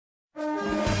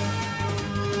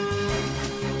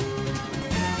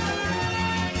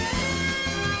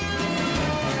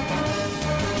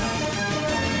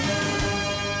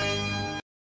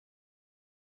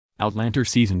Outlander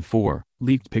Season 4,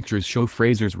 leaked pictures show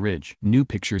Fraser's Ridge. New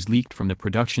pictures leaked from the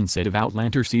production set of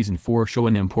Outlander Season 4 show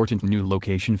an important new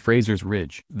location, Fraser's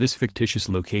Ridge. This fictitious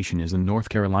location is in North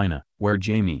Carolina, where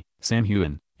Jamie, Sam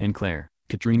Heughan, and Claire,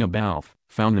 Katrina Balfe,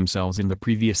 found themselves in the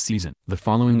previous season. The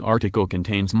following article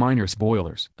contains minor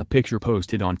spoilers. A picture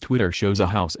posted on Twitter shows a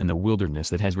house in the wilderness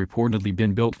that has reportedly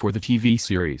been built for the TV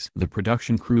series. The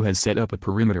production crew has set up a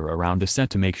perimeter around the set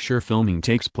to make sure filming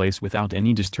takes place without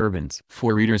any disturbance.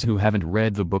 For readers who haven't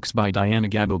read the books by Diana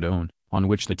Gabaldon, on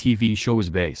which the TV show is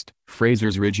based,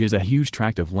 Fraser's Ridge is a huge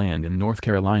tract of land in North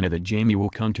Carolina that Jamie will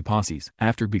come to possess.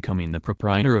 After becoming the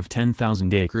proprietor of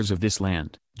 10,000 acres of this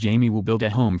land, Jamie will build a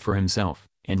home for himself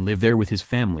and live there with his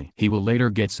family. He will later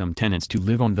get some tenants to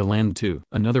live on the land too.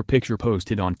 Another picture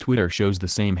posted on Twitter shows the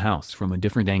same house from a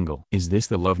different angle. Is this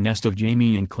the love nest of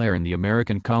Jamie and Claire in the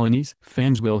American colonies?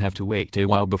 Fans will have to wait a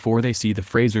while before they see the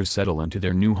Frasers settle into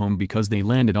their new home because they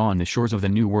landed on the shores of the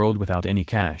New World without any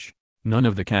cash. None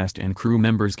of the cast and crew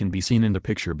members can be seen in the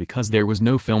picture because there was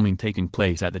no filming taking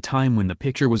place at the time when the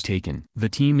picture was taken. The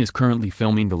team is currently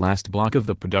filming the last block of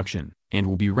the production, and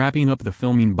will be wrapping up the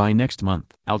filming by next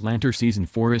month. Outlander Season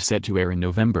 4 is set to air in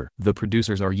November. The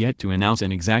producers are yet to announce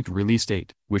an exact release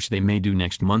date, which they may do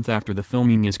next month after the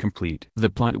filming is complete. The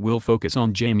plot will focus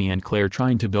on Jamie and Claire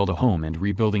trying to build a home and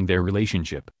rebuilding their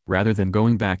relationship, rather than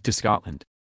going back to Scotland.